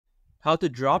How to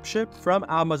dropship from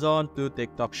Amazon to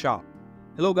TikTok Shop.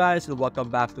 Hello guys and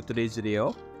welcome back to today's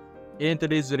video. In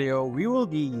today's video, we will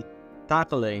be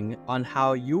tackling on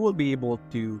how you will be able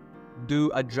to do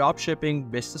a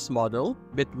dropshipping business model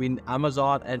between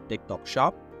Amazon and TikTok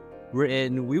Shop,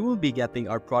 wherein we will be getting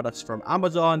our products from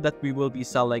Amazon that we will be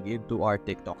selling into our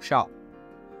TikTok Shop.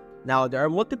 Now, there are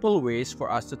multiple ways for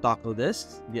us to tackle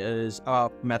this. There is a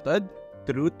method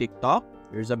through TikTok.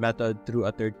 There's a method through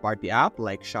a third-party app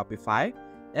like Shopify.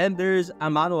 And there's a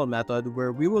manual method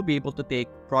where we will be able to take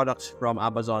products from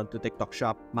Amazon to TikTok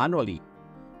Shop manually.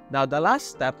 Now, the last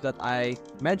step that I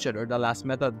mentioned, or the last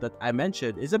method that I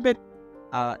mentioned, is a bit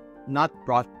not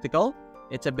practical.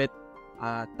 It's a bit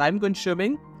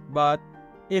time-consuming. But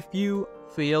if you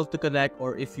fail to connect,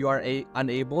 or if you are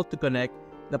unable to connect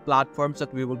the platforms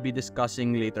that we will be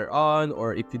discussing later on,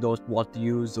 or if you don't want to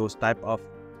use those type of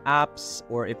apps,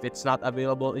 or if it's not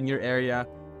available in your area,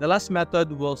 the last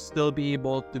method will still be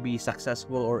able to be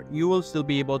successful, or you will still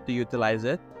be able to utilize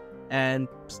it and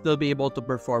still be able to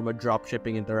perform a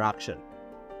dropshipping interaction.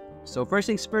 So first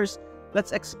things first,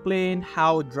 let's explain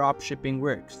how dropshipping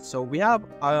works. So we have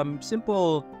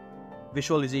simple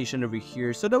visualization over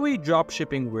here. So the way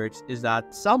dropshipping works is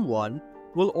that someone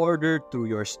will order through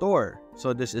your store.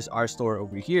 So this is our store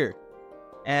over here.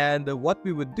 And what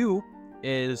we would do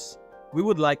is we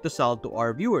would like to sell to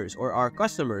our viewers or our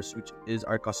customers, which is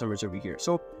our customers over here.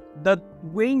 So the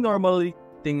way normally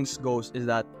things goes is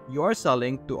that you are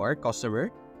selling to our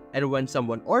customer, and when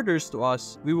someone orders to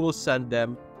us, we will send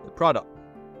them the product.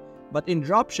 But in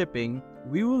dropshipping,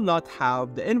 we will not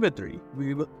have the inventory.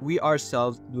 We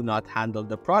ourselves do not handle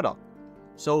the product.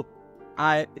 So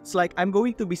it's like I'm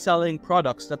going to be selling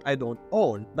products that I don't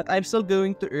own, but I'm still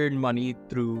going to earn money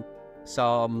through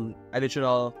some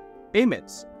additional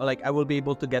payments. Like I will be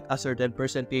able to get a certain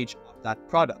percentage of that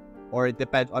product, or it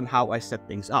depends on how I set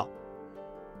things up.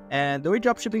 And the way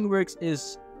dropshipping works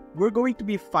is we're going to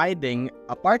be finding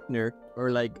a partner,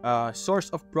 or like a source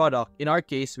of product. In our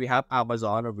case, we have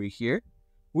Amazon over here,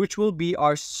 which will be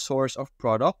our source of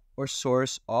product or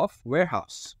source of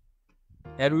warehouse.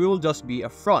 And we will just be a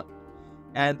front.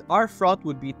 And our front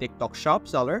would be TikTok Shop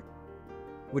Seller,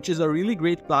 which is a really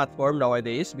great platform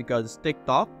nowadays because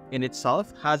TikTok in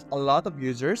itself has a lot of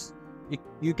users.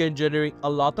 You can generate a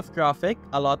lot of traffic,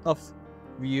 a lot of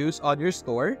views on your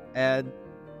store, and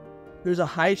there's a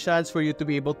high chance for you to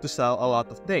be able to sell a lot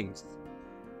of things.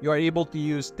 You are able to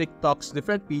use TikTok's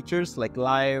different features like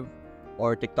Live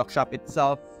or TikTok Shop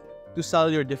itself to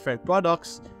sell your different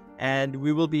products, and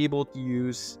we will be able to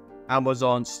use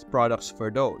Amazon's products for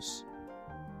those.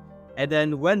 And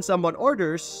then when someone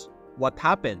orders, what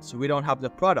happens? We don't have the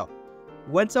product.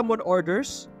 When someone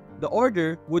orders, the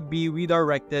order would be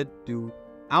redirected to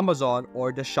Amazon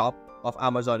or the shop of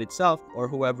Amazon itself, or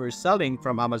whoever is selling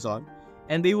from Amazon,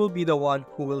 and they will be the one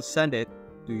who will send it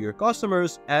to your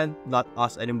customers and not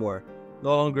us anymore.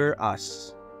 No longer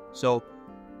us. So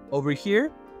over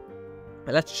here,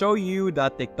 let's show you the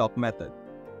TikTok method.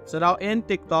 So now in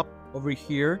TikTok over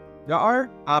here, there are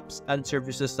apps and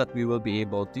services that we will be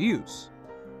able to use.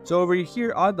 So over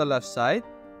here on the left side,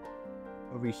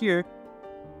 over here,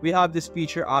 we have this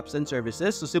feature apps and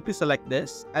services. So simply select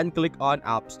this and click on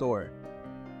App Store.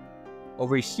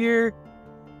 Over here,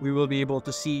 we will be able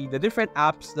to see the different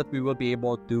apps that we will be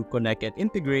able to connect and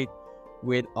integrate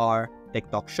with our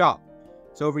TikTok Shop.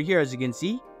 So over here, as you can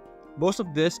see, most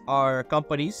of these are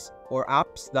companies or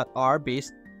apps that are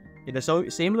based in the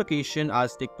same location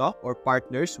as TikTok or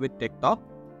partners with TikTok.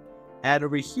 And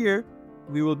over here,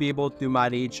 we will be able to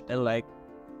manage and like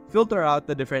filter out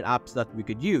the different apps that we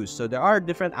could use. So there are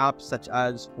different apps such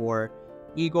as for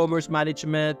e-commerce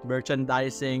management,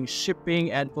 merchandising,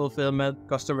 shipping and fulfillment,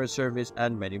 customer service,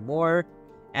 and many more.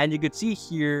 And you could see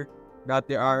here that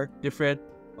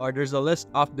there's a list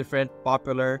of different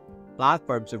popular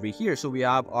platforms over here. So we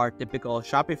have our typical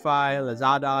Shopify,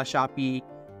 Lazada, Shopee,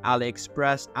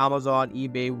 AliExpress, Amazon,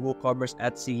 eBay, WooCommerce,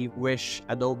 Etsy, Wish,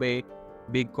 Adobe,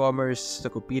 BigCommerce,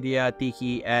 Tokopedia,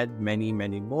 Tiki, and many,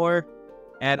 many more.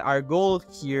 And our goal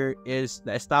here is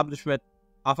the establishment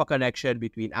of a connection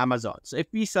between Amazon. So if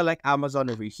we select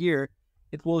Amazon over here,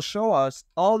 it will show us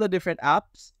all the different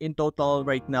apps. In total,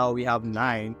 right now, we have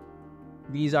 9.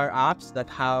 These are apps that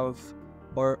have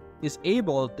or is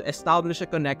able to establish a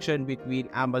connection between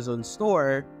Amazon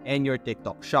store and your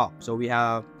TikTok shop. So we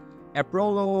have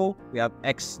Eprolo, we have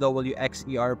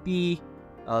XWX ERP,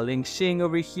 LinkShing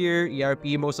over here,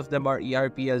 ERP. Most of them are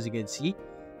ERP, as you can see.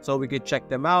 So we could check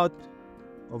them out.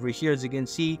 Over here, as you can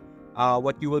see,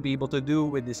 what you will be able to do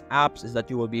with these apps is that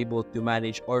you will be able to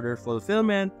manage order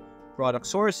fulfillment, product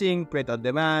sourcing, print on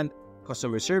demand,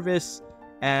 customer service,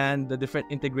 And the different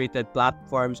integrated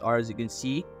platforms are, as you can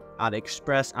see,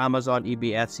 AliExpress, Amazon,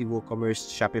 eBay, Etsy, WooCommerce,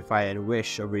 Shopify, and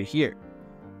Wish over here.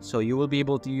 So you will be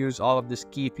able to use all of these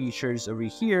key features over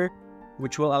here,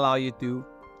 which will allow you to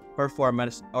perform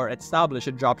or establish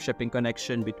a dropshipping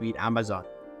connection between Amazon.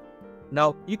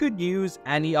 Now, you could use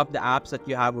any of the apps that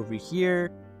you have over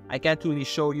here. I can't really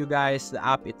show you guys the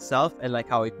app itself and like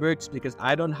how it works because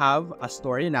I don't have a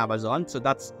store in Amazon. So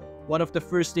that's one of the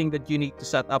first things that you need to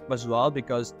set up as well,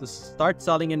 because to start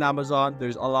selling in Amazon,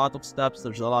 there's a lot of steps,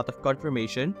 there's a lot of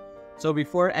confirmation. So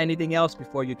before anything else,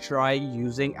 before you try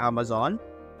using Amazon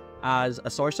as a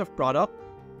source of product,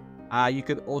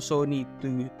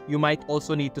 you might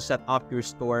also need to set up your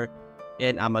store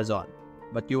in Amazon,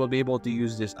 but you will be able to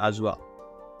use this as well.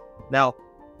 Now,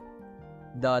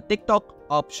 the TikTok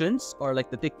options or like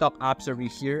the TikTok apps over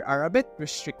here are a bit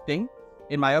restricting,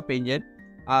 in my opinion.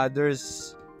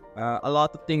 There's a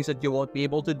lot of things that you won't be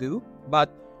able to do, but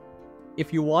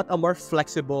if you want a more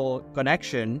flexible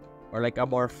connection or like a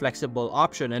more flexible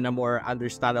option and a more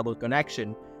understandable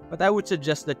connection, what I would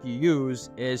suggest that you use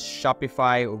is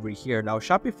Shopify over here. Now,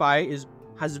 Shopify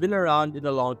has been around in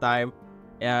a long time.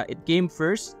 It came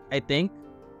first, I think,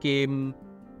 than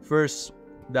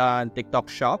TikTok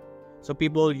Shop. So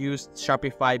people used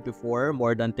Shopify before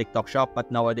more than TikTok Shop,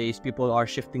 but nowadays people are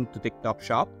shifting to TikTok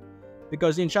Shop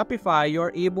because in Shopify,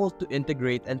 you're able to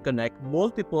integrate and connect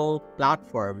multiple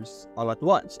platforms all at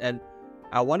once. And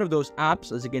one of those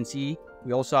apps, as you can see,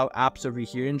 we also have apps over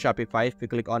here in Shopify. If we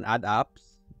click on Add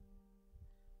Apps,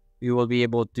 we will be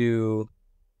able to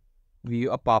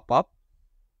view a pop-up,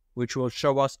 which will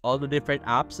show us all the different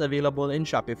apps available in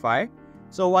Shopify.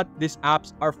 So what these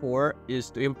apps are for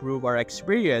is to improve our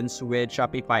experience with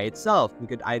Shopify itself. We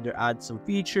could either add some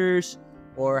features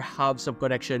or have some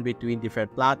connection between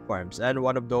different platforms. And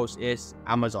one of those is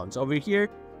Amazon. So over here,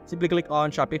 simply click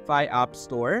on Shopify App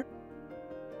Store,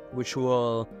 which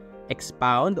will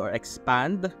expand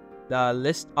the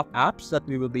list of apps that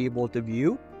we will be able to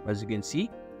view, as you can see.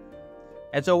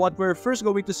 And so what we're first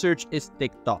going to search is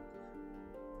TikTok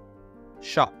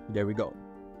Shop. There we go.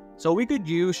 So we could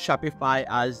use Shopify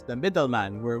as the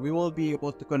middleman, where we will be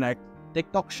able to connect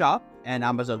TikTok Shop and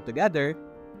Amazon together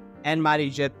and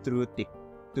manage it through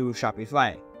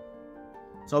Shopify.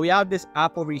 So we have this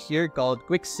app over here called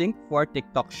Quick Sync for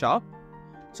TikTok Shop.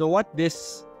 So what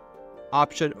this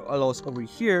option allows over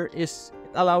here is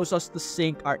it allows us to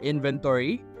sync our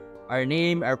inventory, our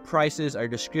name, our prices, our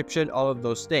description, all of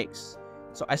those things.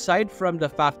 So aside from the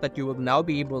fact that you will now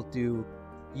be able to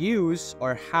use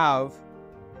or have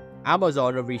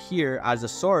Amazon over here as a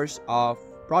source of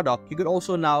product, you could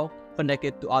also now connect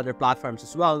it to other platforms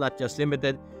as well, not just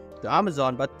limited to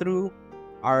Amazon, but through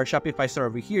our Shopify store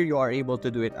over here, you are able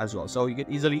to do it as well. So you can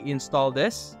easily install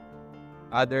this.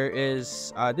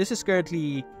 This is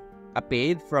currently a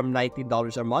paid from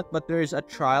 $19 a month, but there is a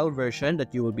trial version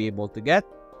that you will be able to get.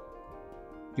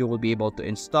 You will be able to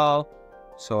install.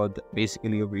 So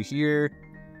basically over here,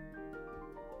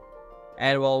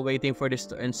 and while waiting for this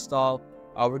to install,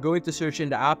 we're going to search in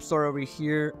the App Store over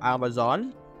here,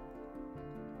 Amazon.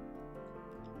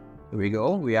 Here we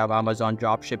go. We have Amazon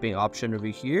dropshipping option over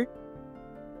here.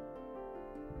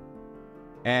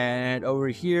 And over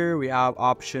here, we have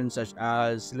options such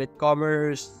as Lit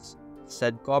Commerce,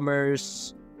 Said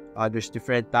Commerce. There's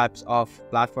different types of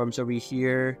platforms over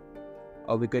here.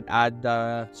 We could add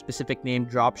the specific name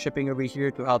dropshipping over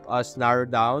here to help us narrow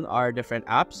down our different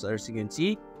apps, as you can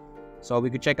see. So we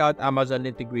could check out Amazon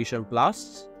Integration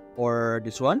Plus or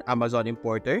this one, Amazon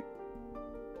Importer.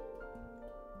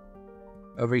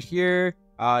 Over here,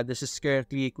 this is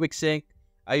currently Quick Sync.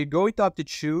 You're going to have to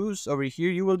choose over here.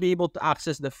 You will be able to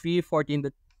access the free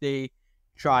 14-day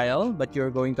trial, but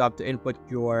you're going to have to input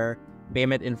your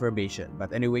payment information.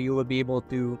 But anyway, you will be able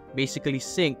to basically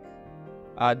sync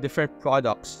different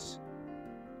products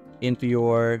into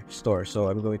your store. So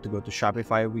I'm going to go to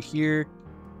Shopify over here.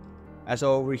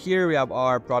 So over here, we have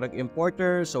our product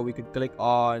importer. So we could click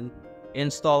on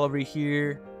install over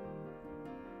here.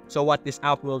 So what this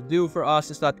app will do for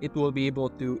us is that it will be able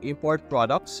to import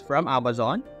products from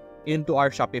Amazon into our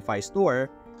Shopify store.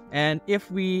 And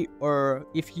if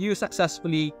you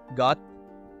successfully got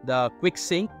the quick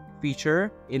sync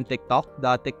feature in TikTok,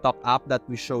 the TikTok app that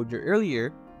we showed you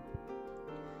earlier,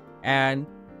 and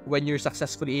when you're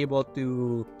successfully able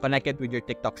to connect it with your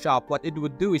TikTok shop, what it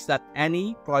would do is that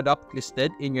any product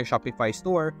listed in your Shopify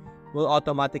store will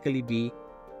automatically be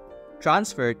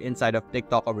transferred inside of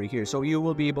TikTok over here. So you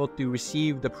will be able to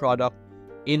receive the product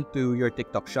into your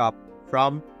TikTok shop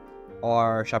from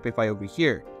our Shopify over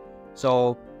here.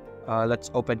 So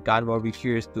Let's open Canva over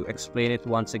here to explain it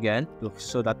once again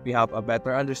so that we have a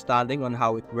better understanding on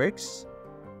how it works.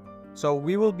 So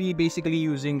we will be basically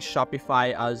using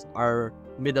Shopify as our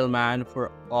middleman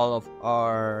for all of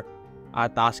our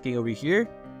tasking over here.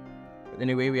 But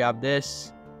anyway, we have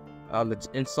this. Let's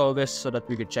install this so that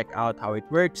we can check out how it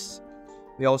works.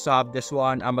 We also have this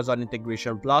one, Amazon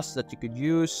Integration Plus, that you could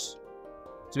use.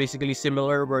 It's basically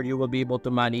similar where you will be able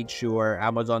to manage your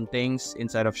Amazon things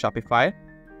inside of Shopify.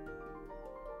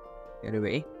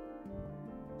 Anyway,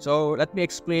 so let me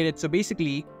explain it. So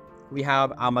basically, we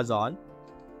have Amazon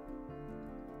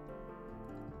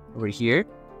over here,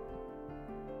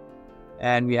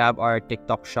 and we have our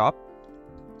TikTok shop,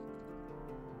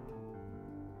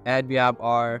 and we have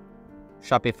our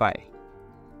Shopify.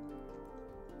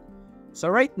 So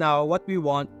right now, what we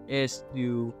want is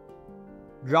to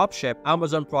dropship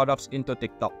Amazon products into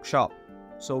TikTok shop.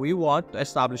 So we want to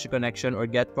establish a connection or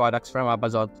get products from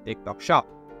Amazon to TikTok shop.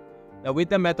 Now with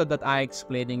the method that I'm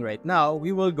explaining right now,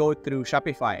 we will go through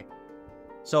Shopify.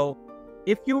 So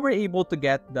if you were able to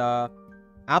get the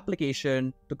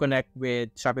application to connect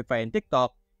with Shopify and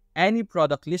TikTok, any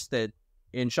product listed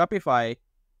in Shopify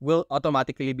will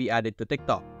automatically be added to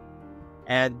TikTok.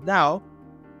 And now,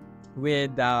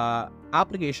 with the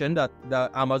application that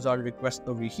the Amazon request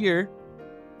over here,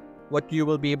 what you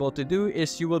will be able to do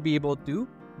is you will be able to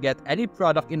get any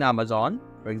product in Amazon.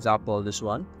 For example, this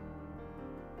one.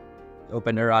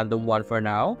 Open a random one for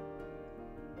now.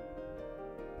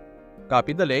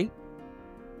 Copy the link.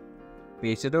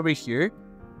 Paste it over here.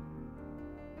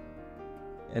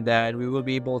 And then we will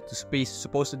be able to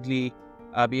supposedly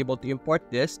be able to import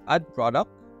this, add product.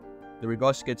 There we go.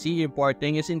 As you can see,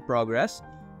 importing is in progress.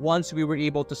 Once we were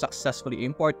able to successfully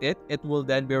import it, it will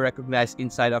then be recognized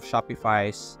inside of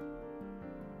Shopify's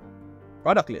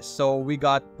product list. So we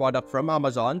got product from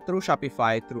Amazon through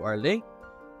Shopify through our link,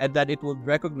 and then it will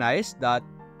recognize that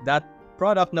that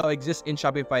product now exists in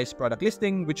Shopify's product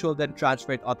listing, which will then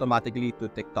transfer it automatically to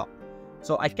TikTok.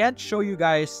 So I can't show you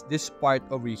guys this part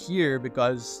over here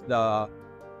because the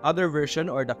other version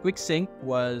or the quick sync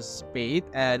was paid,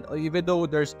 and even though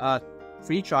there's a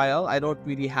free trial, I don't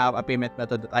really have a payment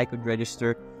method that I could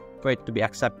register for it to be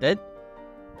accepted.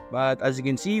 But as you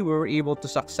can see, we were able to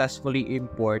successfully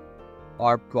import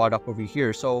our product over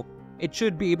here. So it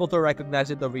should be able to recognize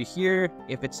it over here.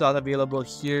 If it's not available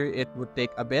here, it would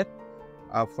take a bit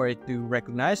for it to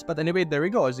recognize. But anyway, there we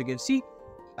go. As you can see,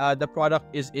 the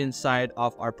product is inside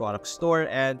of our product store,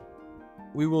 and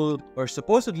we will or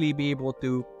supposedly be able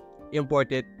to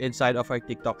import it inside of our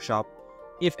TikTok shop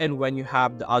if and when you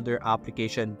have the other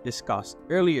application discussed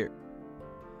earlier.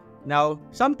 Now,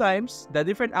 sometimes the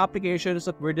different applications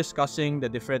that we're discussing, the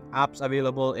different apps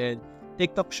available in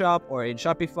TikTok shop or in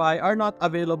Shopify, are not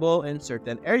available in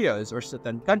certain areas or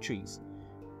certain countries.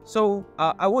 So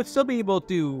I would still be able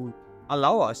to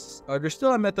allow us, or there's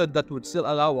still a method that would still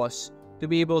allow us to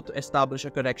be able to establish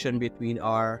a connection between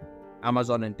our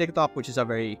Amazon and TikTok, which is a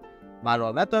very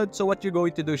manual method. So what you're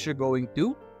going to do is you're going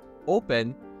to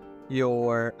open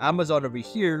your Amazon over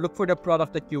here, look for the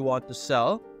product that you want to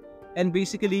sell, and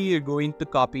basically you're going to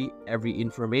copy every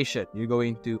information. You're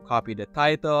going to copy the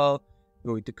title,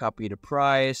 you're going to copy the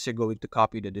price, you're going to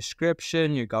copy the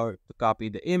description, you're going to copy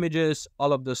the images,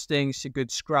 all of those things. You could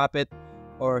scrap it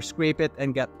or scrape it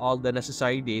and get all the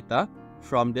necessary data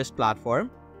from this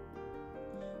platform.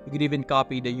 You could even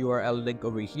copy the URL link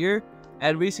over here,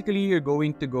 and basically you're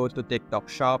going to go to TikTok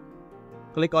shop,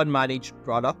 click on manage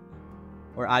product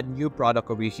or add new product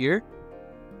over here,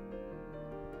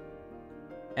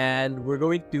 and we're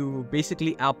going to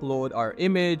basically upload our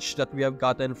image that we have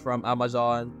gotten from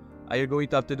Amazon. You're going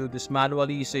to have to do this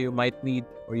manually, so you might need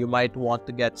or you might want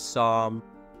to get some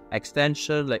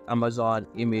extension like Amazon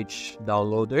image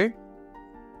downloader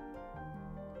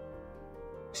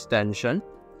extension,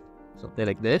 something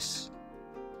like this,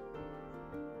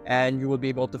 and you will be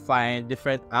able to find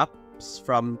different apps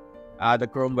from the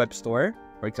Chrome Web Store.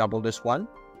 For example, this one.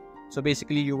 So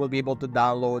basically, you will be able to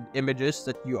download images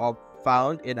that you have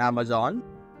found in Amazon,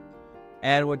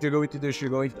 and what you're going to do is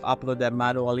you're going to upload them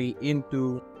manually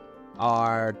into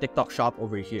our TikTok shop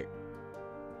over here.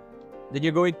 Then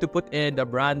you're going to put in the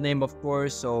brand name, of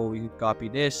course. So you copy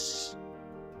this,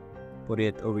 put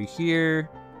it over here,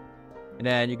 and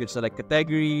then you can select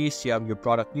categories. You have your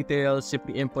product details.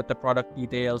 Simply input the product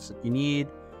details that you need.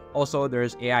 Also,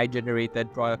 there's AI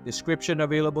generated product description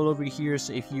available over here.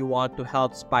 So if you want to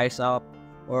help spice up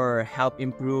or help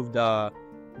improve the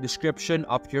description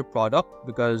of your product,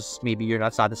 because maybe you're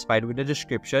not satisfied with the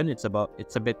description, it's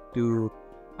a bit too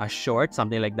short,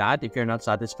 something like that. If you're not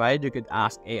satisfied, you could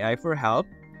ask AI for help,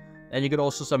 and you could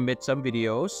also submit some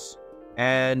videos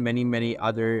and many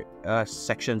other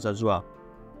sections as well.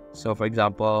 So for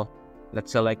example,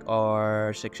 let's select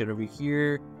our section over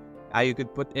here. You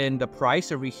could put in the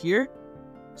price over here.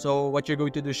 So what you're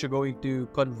going to do is you're going to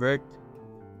convert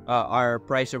our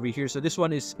price over here. So this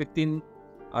one is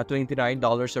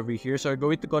 $29 over here. So you're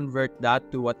going to convert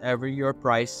that to whatever your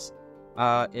price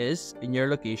is in your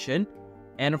location.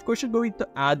 And of course, you're going to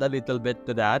add a little bit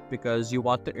to that because you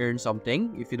want to earn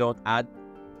something. If you don't add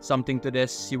something to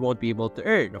this, you won't be able to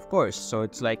earn, of course. So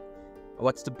it's like,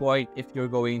 what's the point if you're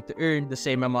going to earn the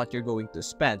same amount you're going to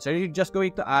spend? So you're just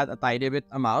going to add a tiny bit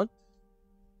amount.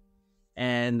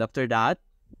 And after that,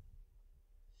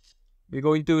 you're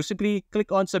going to simply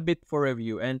click on submit for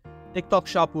review, and TikTok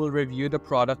Shop will review the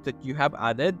product that you have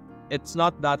added. It's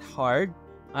not that hard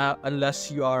unless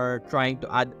you are trying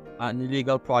to add an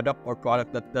illegal product or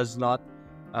product that does not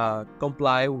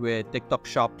comply with TikTok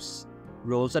Shop's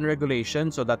rules and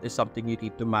regulations. So that is something you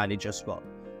need to manage as well.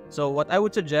 So what I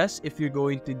would suggest if you're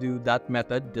going to do that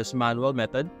method, this manual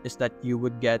method, is that you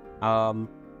would get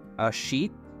a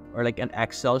sheet or like an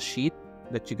Excel sheet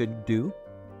that you could do.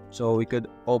 So we could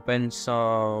open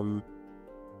some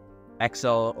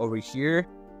Excel over here.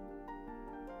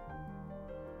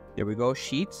 There we go,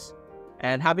 sheets.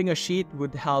 And having a sheet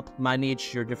would help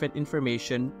manage your different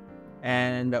information.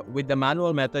 And with the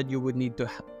manual method, you would need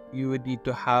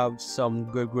to have some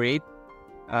great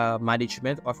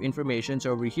management of information.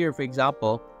 So over here, for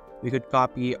example, we could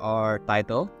copy our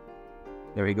title.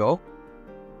 There we go.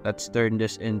 Let's turn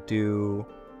this into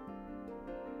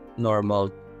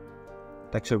normal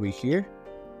text over here.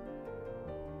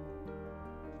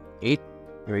 8.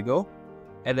 There we go.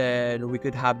 And then we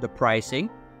could have the pricing,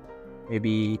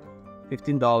 maybe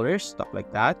 $15, stuff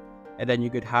like that. And then you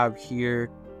could have here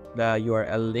the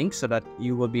URL link so that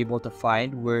you will be able to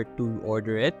find where to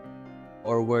order it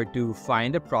or where to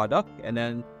find the product. And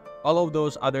then all of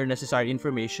those other necessary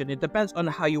information. It depends on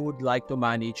how you would like to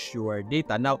manage your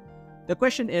data. Now, the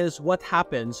question is, what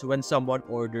happens when someone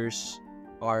orders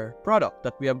our product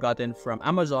that we have gotten from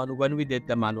Amazon when we did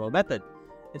the manual method?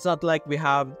 It's not like we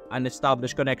have an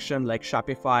established connection like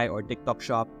Shopify or TikTok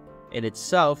Shop in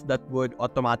itself that would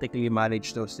automatically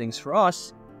manage those things for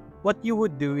us. What you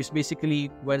would do is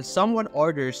basically when someone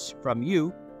orders from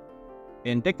you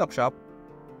in TikTok Shop,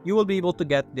 you will be able to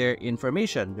get their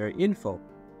information, their info,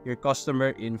 your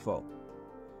customer info.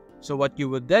 So what you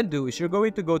would then do is you're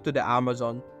going to go to the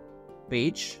Amazon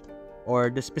page or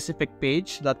the specific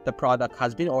page that the product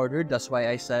has been ordered. That's why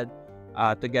I said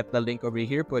to get the link over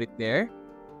here, put it there.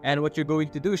 And what you're going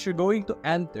to do is you're going to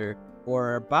enter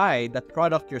or buy that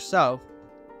product yourself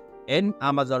in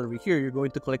Amazon over here. You're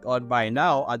going to click on buy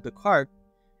now, add to cart,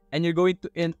 and you're going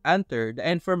to enter the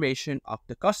information of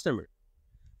the customer.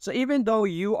 So even though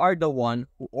you are the one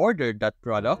who ordered that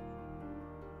product,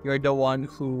 you're the one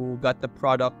who got the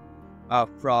product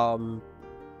from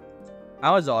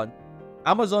Amazon,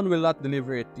 Amazon will not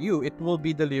deliver it to you. It will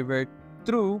be delivered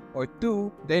through or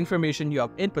to the information you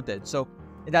have inputted. So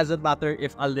it doesn't matter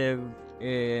if I live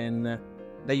in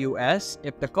the US,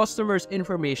 if the customer's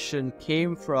information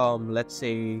came from, let's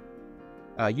say,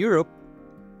 Europe,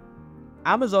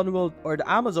 Amazon will, or the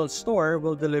Amazon store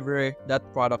will deliver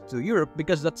that product to Europe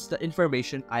because that's the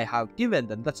information I have given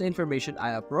them. That's the information I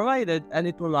have provided, and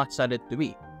it will not send it to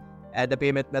me. And the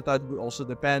payment method will also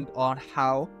depend on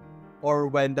how or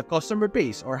when the customer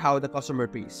pays or how the customer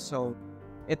pays. So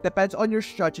it depends on your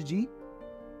strategy.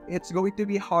 It's going to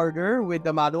be harder with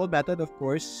the manual method, of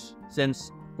course, since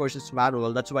of course it's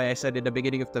manual. That's why I said in the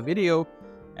beginning of the video,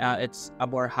 it's a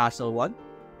more hassle one.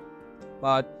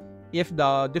 But if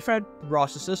the different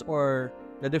processes or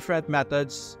the different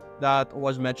methods that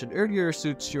was mentioned earlier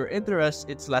suits your interest,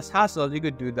 it's less hassle, you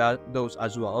could do those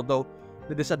as well. Although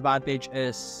the disadvantage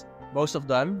is most of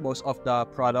the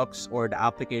products or the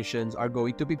applications are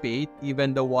going to be paid,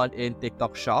 even the one in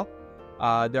TikTok Shop.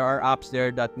 There are apps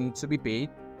there that needs to be paid.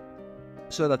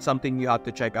 So that's something you have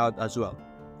to check out as well.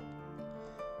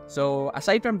 So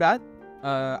aside from that,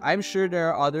 I'm sure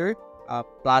there are other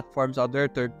platforms, other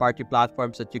third-party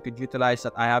platforms that you could utilize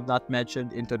that I have not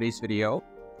mentioned in today's video.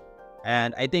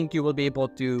 And I think you will be able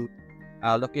to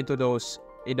look into those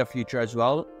in the future as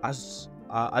well,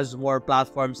 as more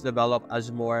platforms develop,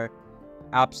 as more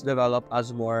apps develop,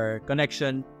 as more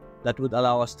connection that would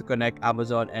allow us to connect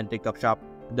Amazon and TikTok Shop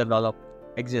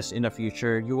exist in the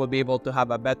future. You will be able to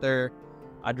have a better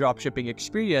dropshipping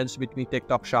experience between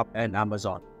TikTok Shop and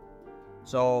Amazon.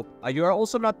 So you are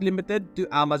also not limited to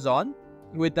Amazon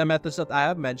with the methods that I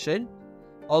have mentioned.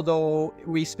 Although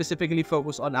we specifically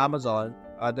focus on Amazon,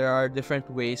 there are different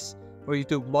ways for you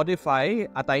to modify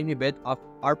a tiny bit of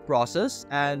our process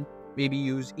and maybe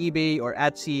use eBay or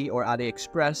Etsy or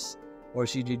AliExpress or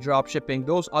CG Dropshipping,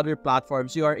 those other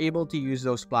platforms, you are able to use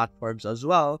those platforms as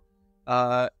well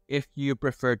if you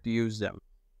prefer to use them.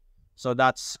 So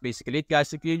that's basically it,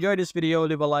 guys. If you enjoyed this video,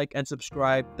 leave a like and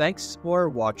subscribe. Thanks for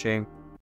watching.